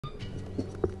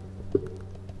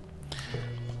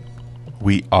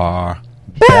We are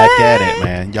back at it,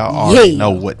 man. Y'all already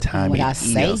know what time it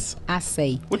is. I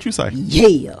say. What you say?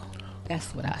 Yeah.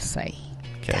 That's what I say.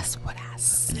 Okay. That's what I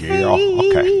say. Yeah.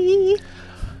 Okay.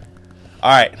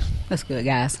 All right. That's good,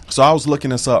 guys. So I was looking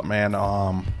this up, man.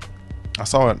 I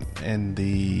saw it in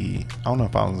the, I don't know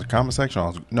if I was in the comment section.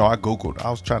 I Googled. I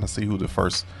was trying to see who the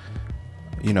first,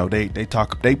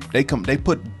 they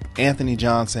put Anthony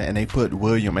Johnson and they put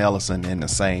William Ellison in the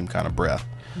same kind of breath.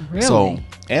 Really? So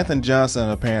Anthony Johnson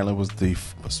apparently was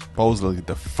supposedly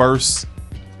the first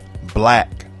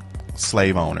black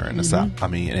slave owner in the South. I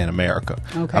mean, in America.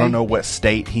 Okay. I don't know what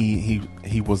state he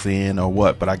was in or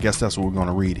what, but I guess that's what we're going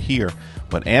to read here.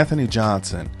 But Anthony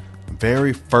Johnson,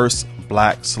 very first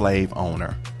black slave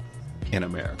owner in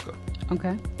America.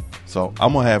 Okay. So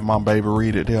I'm gonna have my baby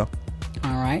read it there.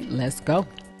 All right, let's go.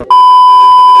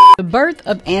 The birth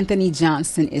of Anthony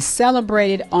Johnson is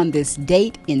celebrated on this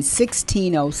date in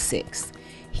 1606.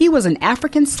 He was an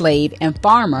African slave and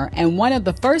farmer and one of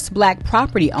the first black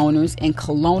property owners in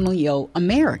colonial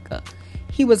America.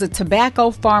 He was a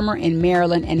tobacco farmer in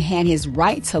Maryland and had his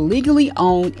right to legally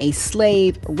own a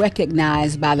slave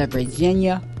recognized by the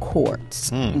Virginia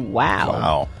courts.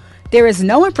 Wow. There is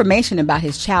no information about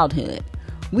his childhood.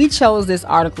 We chose this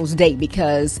article's date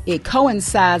because it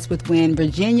coincides with when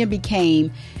Virginia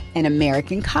became an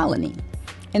American colony.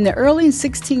 In the early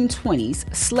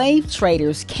 1620s, slave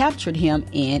traders captured him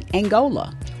in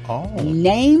Angola,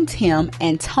 named him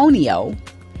Antonio,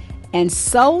 and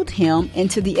sold him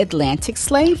into the Atlantic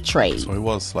slave trade. So he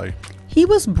was a slave. He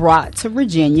was brought to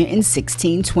Virginia in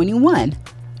 1621,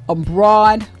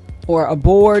 aboard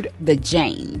the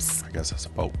James. I guess that's a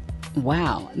boat.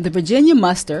 Wow. The Virginia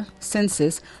Muster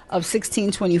Census of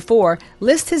 1624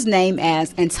 lists his name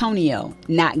as Antonio,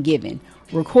 not given,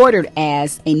 recorded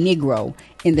as a Negro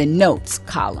in the notes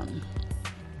column.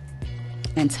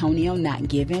 Antonio, not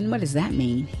given? What does that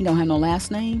mean? He don't have no last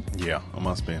name? Yeah, it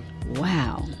must be.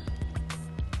 Wow.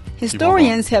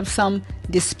 Historians have some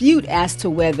dispute as to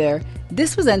whether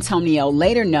this was Antonio,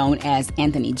 later known as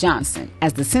Anthony Johnson,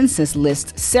 as the census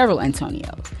lists several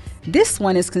Antonios. This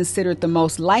one is considered the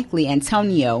most likely.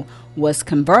 Antonio was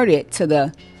converted to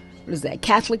the,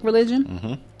 Catholic religion?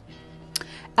 Mm-hmm.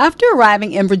 After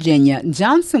arriving in Virginia,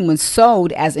 Johnson was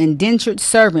sold as indentured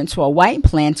servant to a white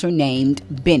planter named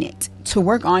Bennett to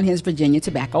work on his Virginia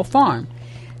tobacco farm.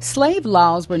 Slave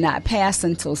laws were not passed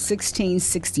until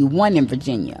 1661 in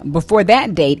Virginia. Before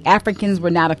that date, Africans were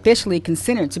not officially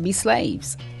considered to be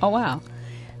slaves. Oh, wow.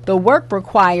 The work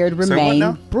required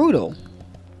remained brutal.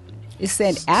 It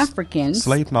said Africans...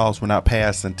 Slave laws were not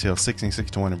passed until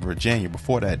 1661 in Virginia.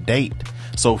 Before that date.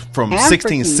 So from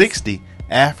 1660,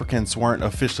 Africans weren't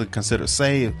officially considered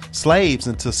slaves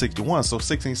until 61. So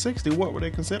 1660, what were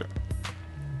they considered?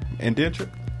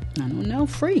 Indentured? I don't know.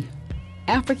 Free.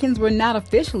 Africans were not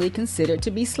officially considered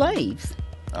to be slaves.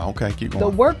 Okay, keep going. The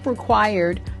work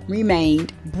required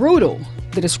remained brutal.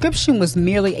 The description was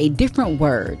merely a different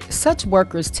word. Such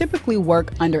workers typically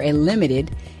work under a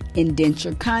limited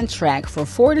indenture contract for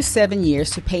 4 to 7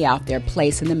 years to pay out their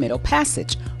place in the Middle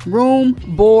Passage, room,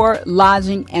 board,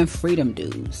 lodging, and freedom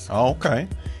dues. Okay.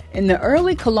 In the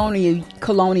early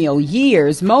colonial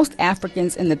years, most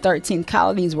Africans in the 13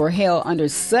 colonies were held under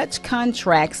such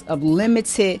contracts of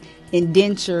limited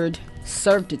indentured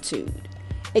servitude.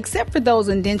 Except for those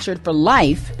indentured for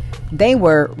life, they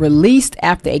were released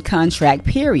after a contract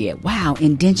period. Wow,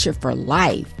 indentured for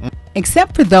life.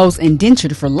 Except for those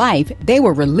indentured for life, they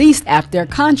were released after a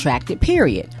contracted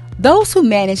period. Those who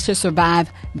managed to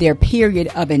survive their period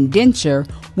of indenture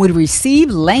would receive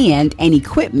land and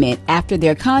equipment after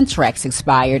their contracts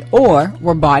expired or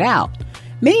were bought out.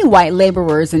 Many white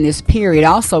laborers in this period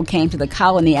also came to the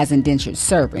colony as indentured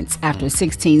servants. After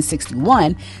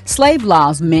 1661, slave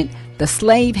laws meant the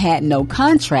slave had no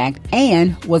contract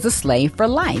and was a slave for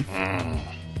life.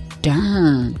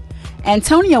 Darn.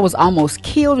 Antonio was almost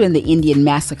killed in the Indian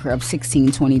Massacre of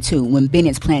 1622 when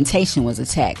Bennett's plantation was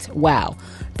attacked. Wow.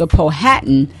 The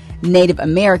Powhatan Native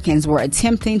Americans were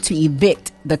attempting to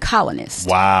evict the colonists.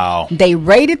 Wow. They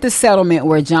raided the settlement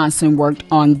where Johnson worked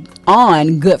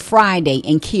on Good Friday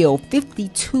and killed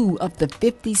 52 of the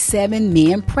 57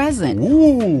 men present.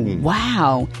 Ooh.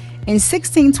 Wow. In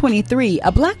 1623,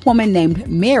 a black woman named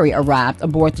Mary arrived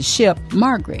aboard the ship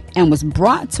Margaret and was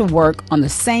brought to work on the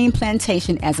same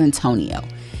plantation as Antonio.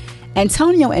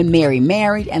 Antonio and Mary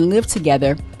married and lived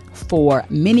together for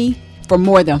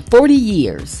more than 40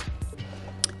 years.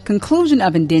 Conclusion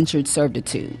of indentured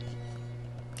servitude.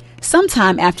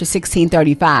 Sometime after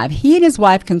 1635, he and his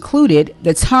wife concluded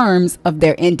the terms of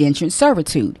their indentured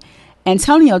servitude.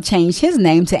 Antonio changed his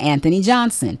name to Anthony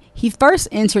Johnson. He first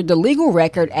entered the legal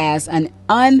record as an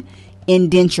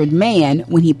indentured man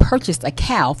when he purchased a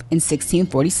cow in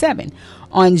 1647.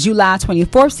 On July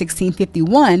 24,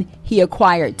 1651, he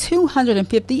acquired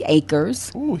 250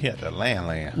 acres. Ooh, he had the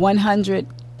land. 100,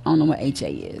 I don't know what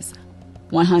HA is.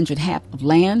 100 half of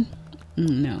land?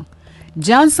 No.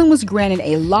 Johnson was granted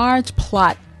a large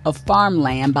plot of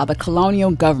farmland by the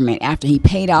colonial government after he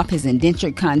paid off his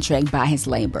indentured contract by his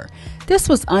labor. This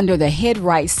was under the head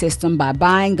right system by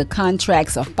buying the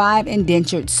contracts of 5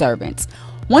 indentured servants,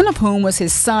 one of whom was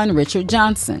his son Richard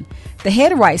Johnson. The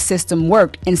head right system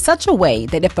worked in such a way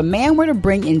that if a man were to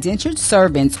bring indentured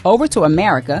servants over to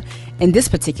America, in this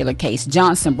particular case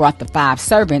Johnson brought the 5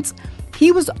 servants,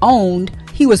 he was owed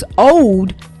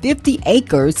 50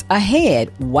 acres a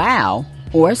head. Wow.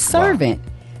 Or servant. Wow.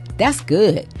 That's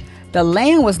good. The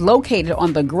land was located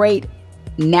on the Great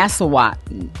Nassautock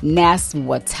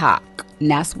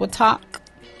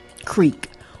Creek,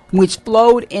 which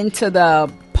flowed into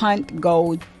the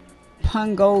Pungoteague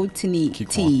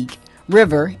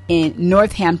River in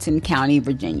Northampton County,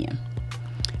 Virginia.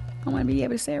 I want to be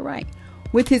able to say it right.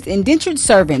 With his indentured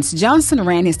servants, Johnson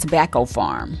ran his tobacco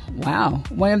farm. Wow.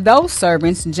 One of those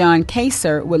servants, John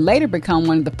Kaser, would later become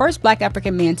one of the first black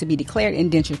African men to be declared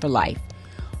indentured for life.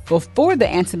 Before the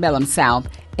antebellum South,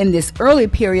 in this early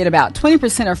period, about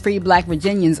 20% of free black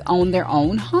Virginians owned their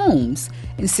own homes.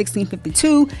 In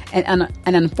 1652, an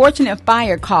unfortunate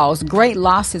fire caused great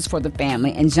losses for the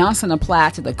family, and Johnson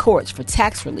applied to the courts for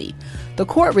tax relief. The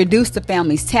court reduced the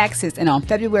family's taxes, and on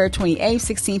February 28,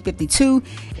 1652,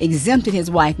 exempted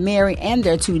his wife Mary and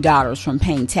their 2 daughters from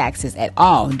paying taxes at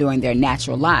all during their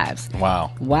natural lives.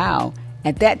 Wow.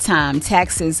 At that time,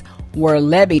 taxes were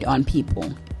levied on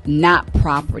people, not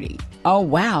property. Oh,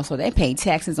 wow. So they paid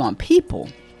taxes on people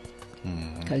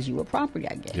because you were property,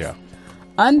 I guess. Yeah.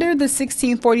 Under the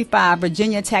 1645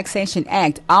 Virginia Taxation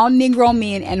Act, all Negro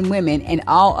men and women and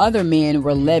all other men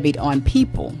were levied on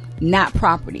people, not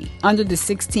property. Under the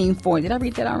 1640, did I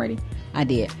read that already? I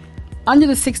did. Under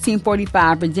the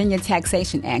 1645 Virginia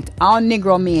Taxation Act, all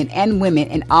Negro men and women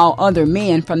and all other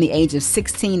men from the age of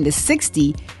 16 to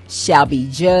 60 shall be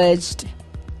judged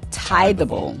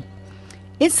tithable.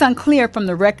 It's unclear from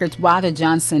the records why the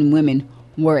Johnson women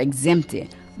were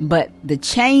exempted, but the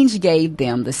change gave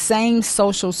them the same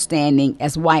social standing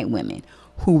as white women,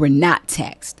 who were not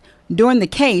taxed. During the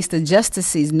case, the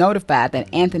justices notified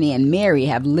that Anthony and Mary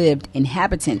have lived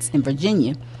inhabitants in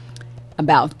Virginia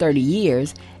about 30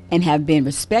 years and have been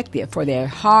respected for their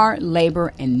hard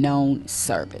labor and known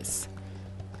service.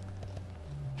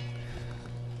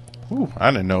 Ooh,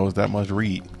 I didn't know it was that much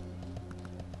read.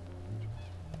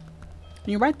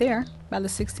 You're right there by the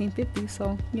 1650s,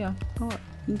 so yeah,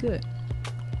 you're good.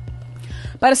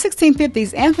 By the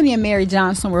 1650s, Anthony and Mary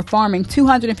Johnson were farming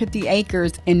 250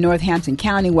 acres in Northampton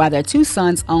County, while their 2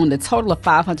 sons owned a total of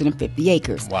 550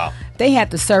 acres. Wow. They had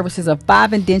the services of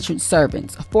 5 indentured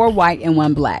servants, 4 white and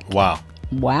 1 black. Wow.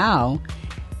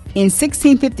 In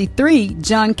 1653,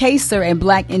 John Kaser, a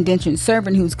black indentured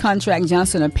servant whose contract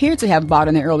Johnson appeared to have bought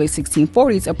in the early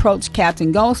 1640s, approached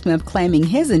Captain Goldsmith claiming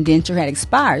his indenture had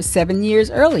expired 7 years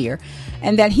earlier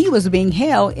and that he was being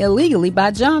held illegally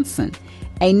by Johnson.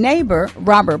 A neighbor,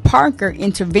 Robert Parker,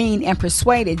 intervened and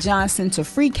persuaded Johnson to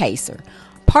free Kaser.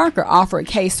 Parker offered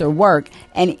Kaser work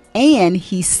and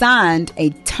he signed a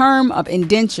term of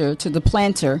indenture to the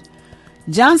planter.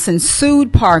 Johnson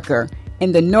sued Parker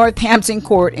in the Northampton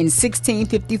court in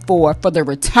 1654 for the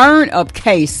return of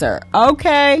Kaser.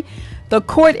 Okay. The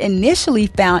court initially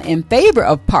found in favor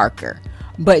of Parker,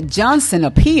 but Johnson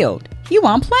appealed. He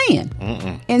wasn't playing.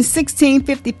 In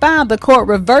 1655, the court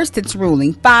reversed its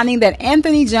ruling, finding that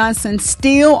Anthony Johnson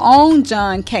still owned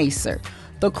John Kaser.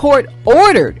 The court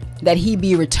ordered that he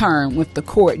be returned with the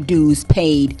court dues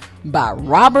paid by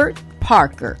Robert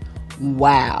Parker.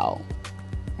 Wow.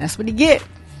 That's what he get.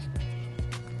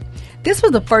 This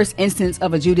was the first instance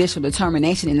of a judicial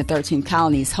determination in the 13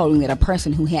 colonies holding that a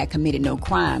person who had committed no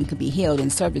crime could be held in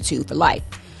servitude for life.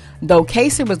 Though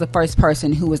Kaser was the first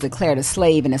person who was declared a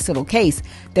slave in a civil case,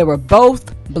 there were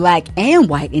both black and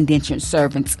white indentured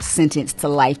servants sentenced to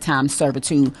lifetime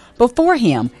servitude before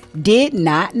him. Did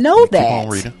not know that. Keep on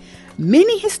reading.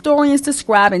 Many historians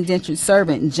describe indentured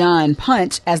servant John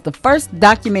Punch as the first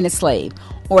documented slave,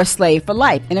 or slave for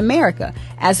life, in America.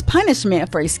 As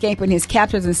punishment for escaping his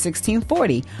captors in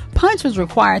 1640, Punch was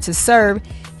required to serve,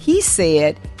 his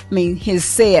said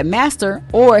master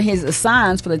or his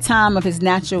assigns for the time of his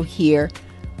natural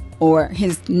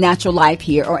life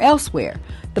here or elsewhere.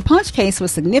 The Punch case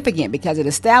was significant because it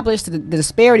established the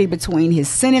disparity between his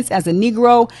sentence as a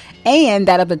Negro and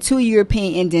that of the 2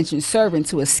 European indentured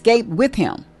servants who escaped with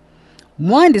him.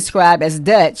 One described as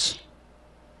Dutch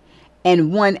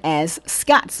and one as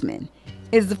Scotsman.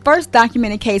 is the first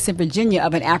documented case in Virginia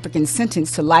of an African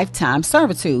sentenced to lifetime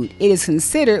servitude. It is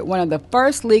considered one of the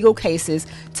first legal cases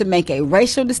to make a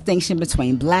racial distinction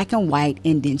between black and white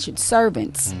indentured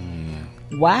servants.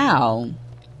 Wow.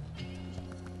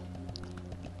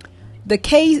 The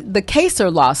Kaser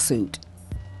lawsuit.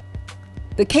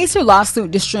 The Kaser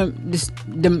lawsuit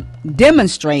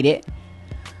demonstrated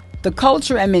the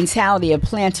culture and mentality of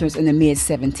planters in the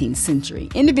mid-17th century.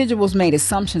 Individuals made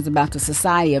assumptions about the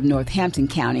society of Northampton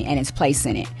County and its place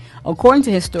in it. According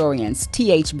to historians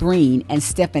T.H. Breen and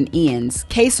Stephen Innes,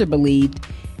 Kaser believed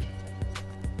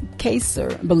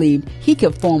he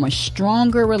could form a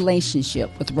stronger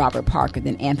relationship with Robert Parker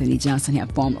than Anthony Johnson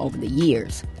had formed over the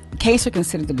years. Kaser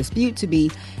considered the dispute to be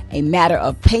a matter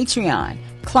of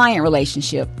patron-client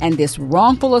relationship, and this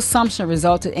wrongful assumption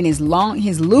resulted in his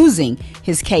losing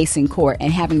his case in court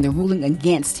and having the ruling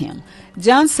against him.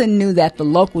 Johnson knew that the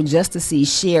local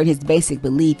justices shared his basic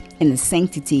belief in the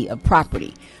sanctity of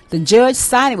property. The judge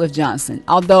sided with Johnson,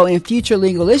 although in future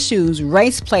legal issues,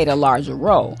 race played a larger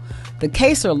role. The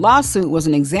Kaser lawsuit was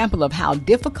an example of how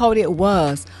difficult it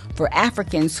was for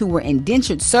Africans who were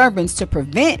indentured servants to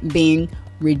prevent being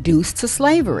reduced to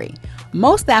slavery.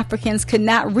 Most Africans could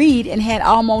not read and had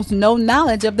almost no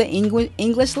knowledge of the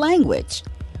English language.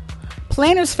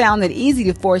 Planters found it easy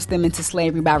to force them into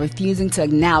slavery by refusing to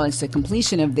acknowledge the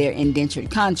completion of their indentured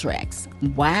contracts.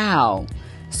 Wow.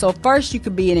 So first you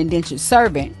could be an indentured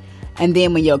servant, and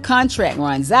then when your contract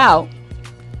runs out,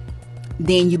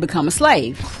 then you become a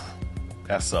slave.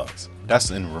 That sucks.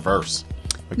 That's in reverse.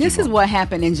 This is what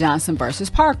happened in Johnson versus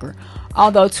Parker.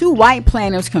 Although two white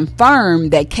planters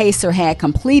confirmed that Kaser had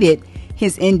completed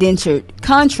his indentured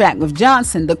contract with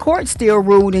Johnson, the court still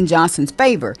ruled in Johnson's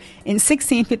favor. In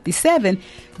 1657,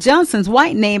 Johnson's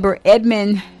white neighbor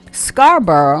Edmund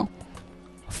Scarborough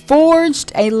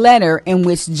forged a letter in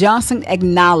which Johnson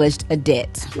acknowledged a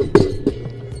debt.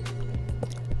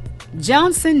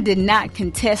 Johnson did not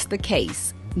contest the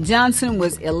case. Johnson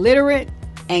was illiterate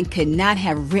and could not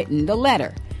have written the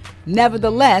letter.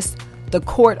 Nevertheless, the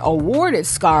court awarded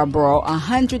Scarborough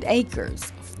 100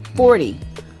 acres, 40,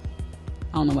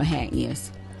 I don't know what hag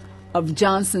is, of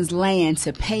Johnson's land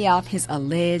to pay off his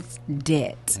alleged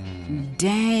debt.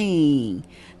 Dang.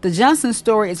 The Johnson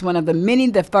story is one of the many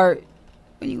where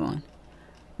are you going?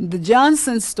 The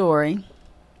Johnson story.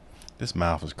 This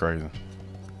mouth is crazy.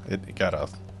 It got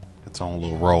its own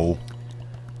little roll.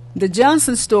 The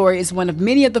Johnson story is one of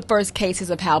many of the first cases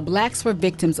of how blacks were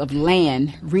victims of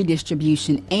land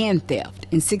redistribution and theft.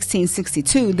 In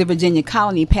 1662, the Virginia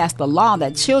colony passed a law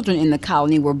that children in the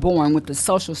colony were born with the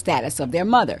social status of their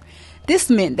mother. This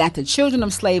meant that the children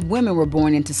of slave women were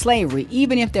born into slavery,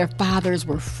 even if their fathers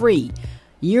were free,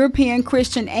 European,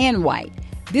 Christian, and white.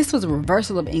 This was a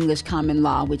reversal of English common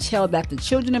law, which held that the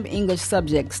children of English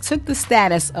subjects took the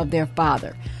status of their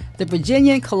father. The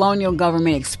Virginian colonial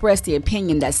government expressed the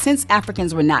opinion that since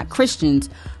Africans were not Christians,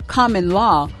 common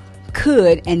law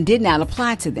could and did not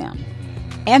apply to them.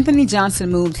 Anthony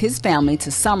Johnson moved his family to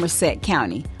Somerset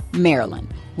County,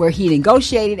 Maryland, where he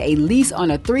negotiated a lease on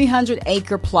a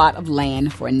 300-acre plot of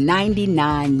land for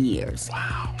 99 years.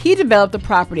 Wow. He developed the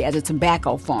property as a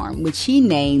tobacco farm, which he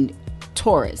named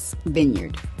Torres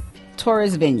Vineyards.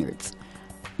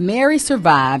 Mary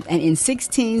survived, and in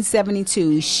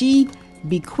 1672, she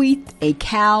bequeathed a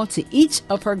cow to each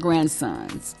of her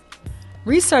grandsons.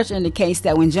 Research indicates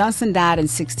that when Johnson died in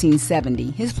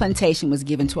 1670, his plantation was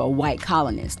given to a white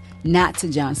colonist, not to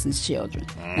Johnson's children.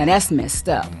 Now that's messed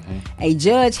up. A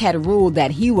judge had ruled that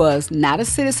he was not a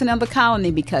citizen of the colony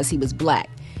because he was black.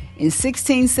 In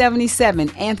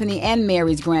 1677, Anthony and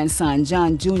Mary's grandson,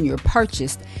 John Jr.,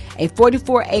 purchased a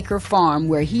 44-acre farm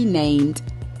which he named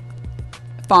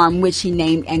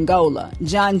Angola.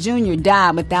 John Jr.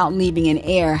 died without leaving an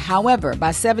heir. However, by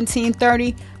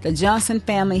 1730, the Johnson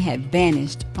family had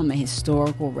vanished from the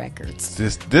historical records.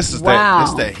 This is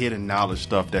that hidden knowledge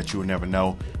stuff that you would never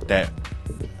know. That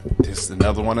this is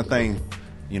another one of the things,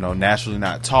 naturally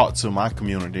not taught to my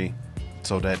community,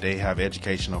 so that they have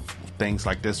education of things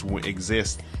like this will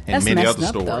exist in That's many messed other up,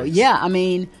 stories. though. Yeah, I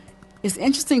mean, it's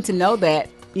interesting to know that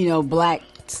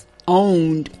blacks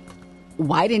owned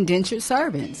white indentured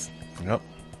servants. Yep.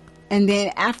 And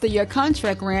then after your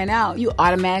contract ran out, you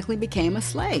automatically became a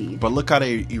slave. But look how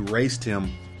they erased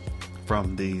him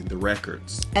from the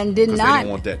records. And did not. They didn't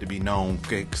want that to be known.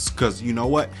 Because you know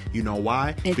what? You know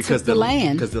why? It because took the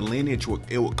land. Because the lineage,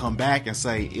 it would come back and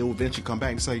say, it will eventually come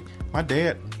back and say,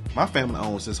 my family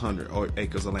owns this 100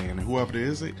 acres of land. And whoever it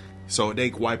is, so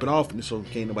they wipe it off. And so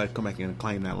can't nobody come back in and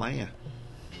claim that land.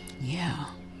 Yeah.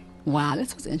 Wow,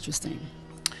 this was interesting.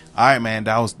 All right, man.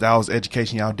 That was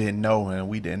education y'all didn't know, and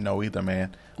we didn't know either,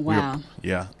 man. Wow.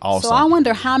 Yeah. Awesome. So I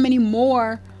wonder how many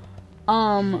more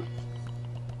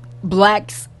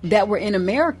blacks that were in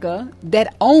America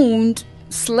that owned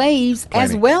slaves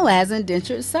as well as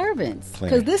indentured servants,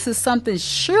 because this is something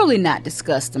surely not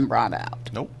discussed and brought out.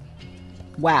 Nope.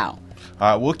 Wow.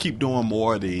 We'll keep doing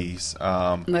more of these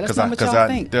because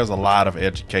there's a lot of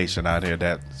education out here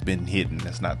that's been hidden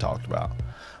that's not talked about.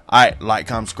 All right, like,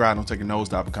 comment, subscribe. Don't take a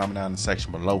nosedive, but comment down in the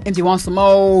section below. And if you want some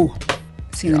more,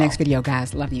 see you in the next video,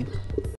 guys. Love you.